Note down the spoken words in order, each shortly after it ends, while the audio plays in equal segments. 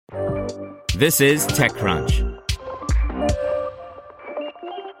This is TechCrunch.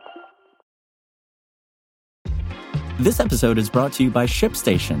 This episode is brought to you by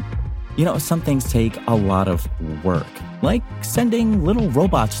ShipStation. You know, some things take a lot of work, like sending little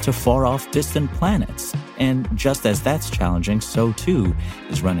robots to far-off distant planets. And just as that's challenging, so too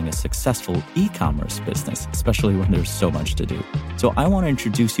is running a successful e-commerce business, especially when there's so much to do. So I want to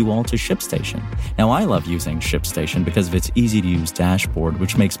introduce you all to ShipStation. Now, I love using ShipStation because of its easy-to-use dashboard,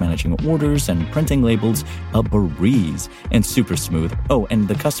 which makes managing orders and printing labels a breeze and super smooth. Oh, and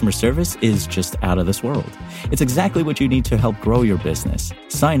the customer service is just out of this world. It's exactly what you need to help grow your business.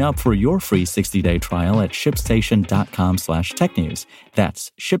 Sign up for your free 60-day trial at shipstation.com/technews.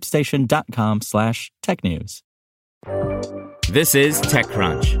 That's shipstation.com/technews. This is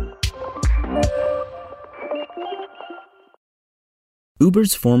TechCrunch.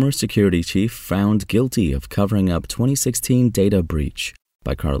 Uber's former security chief found guilty of covering up 2016 data breach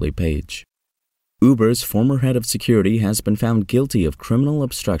by Carly Page. Uber's former head of security has been found guilty of criminal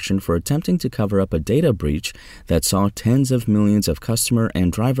obstruction for attempting to cover up a data breach that saw tens of millions of customer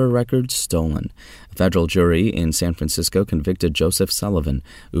and driver records stolen. A federal jury in San Francisco convicted Joseph Sullivan,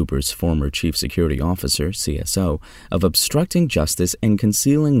 Uber's former chief security officer, CSO, of obstructing justice and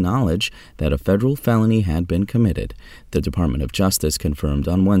concealing knowledge that a federal felony had been committed, the Department of Justice confirmed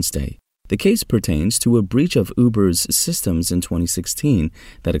on Wednesday. The case pertains to a breach of Uber's systems in 2016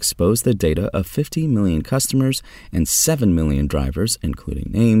 that exposed the data of 50 million customers and 7 million drivers, including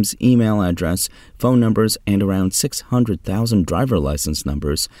names, email address, phone numbers, and around 600,000 driver license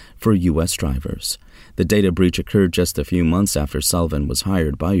numbers for U.S. drivers. The data breach occurred just a few months after Sullivan was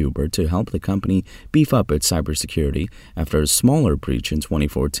hired by Uber to help the company beef up its cybersecurity after a smaller breach in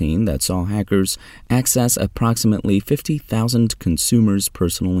 2014 that saw hackers access approximately 50,000 consumers'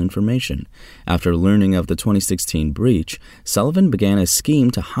 personal information. After learning of the 2016 breach, Sullivan began a scheme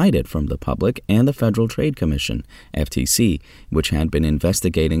to hide it from the public and the Federal Trade Commission, FTC, which had been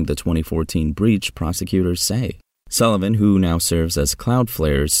investigating the 2014 breach, prosecutors say. Sullivan, who now serves as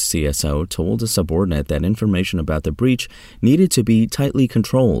Cloudflare's CSO, told a subordinate that information about the breach needed to be tightly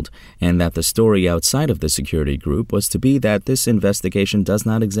controlled and that the story outside of the security group was to be that this investigation does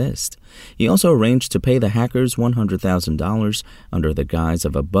not exist. He also arranged to pay the hackers $100,000 under the guise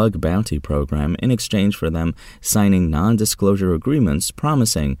of a bug bounty program in exchange for them signing non-disclosure agreements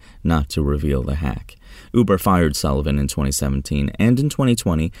promising not to reveal the hack. Uber fired Sullivan in 2017, and in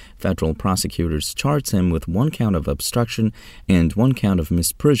 2020, federal prosecutors charged him with one count of obstruction and one count of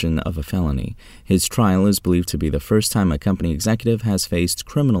misprision of a felony. His trial is believed to be the first time a company executive has faced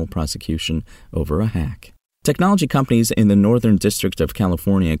criminal prosecution over a hack. Technology companies in the Northern District of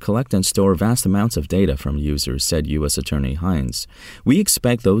California collect and store vast amounts of data from users, said U.S. Attorney Hines. We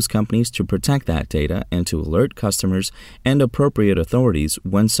expect those companies to protect that data and to alert customers and appropriate authorities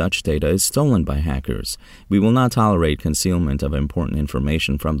when such data is stolen by hackers. We will not tolerate concealment of important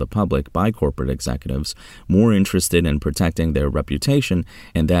information from the public by corporate executives more interested in protecting their reputation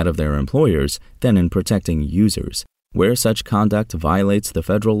and that of their employers than in protecting users. Where such conduct violates the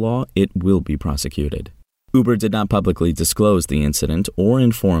federal law, it will be prosecuted. Uber did not publicly disclose the incident or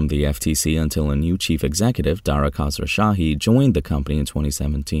inform the FTC until a new chief executive, Dara Khosrowshahi, joined the company in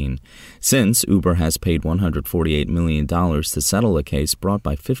 2017. Since, Uber has paid $148 million to settle a case brought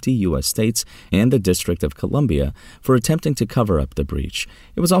by 50 U.S. states and the District of Columbia for attempting to cover up the breach.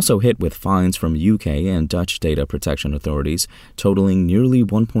 It was also hit with fines from UK and Dutch data protection authorities, totaling nearly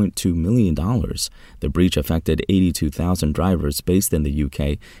 $1.2 million. The breach affected 82,000 drivers based in the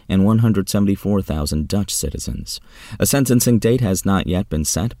UK and 174,000 Dutch citizens. A sentencing date has not yet been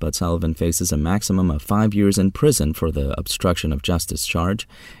set, but Sullivan faces a maximum of 5 years in prison for the obstruction of justice charge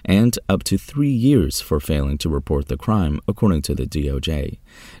and up to 3 years for failing to report the crime, according to the DOJ.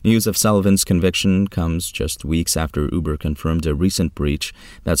 News of Sullivan's conviction comes just weeks after Uber confirmed a recent breach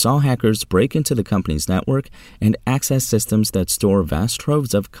that saw hackers break into the company's network and access systems that store vast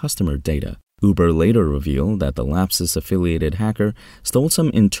troves of customer data. Uber later revealed that the Lapsus-affiliated hacker stole some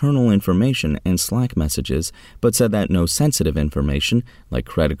internal information and Slack messages, but said that no sensitive information, like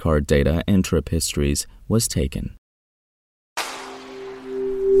credit card data and trip histories, was taken.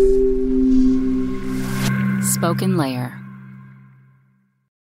 Spoken Layer.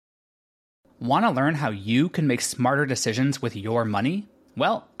 Want to learn how you can make smarter decisions with your money?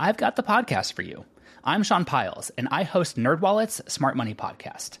 Well, I've got the podcast for you. I'm Sean Piles, and I host NerdWallet's Smart Money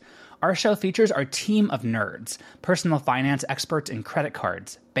Podcast. Our show features our team of nerds, personal finance experts in credit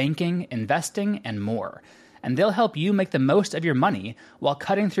cards, banking, investing, and more. And they'll help you make the most of your money while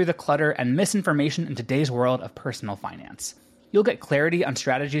cutting through the clutter and misinformation in today's world of personal finance. You'll get clarity on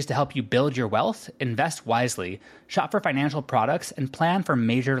strategies to help you build your wealth, invest wisely, shop for financial products, and plan for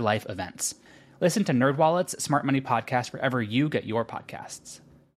major life events. Listen to NerdWallet's Smart Money Podcast wherever you get your podcasts.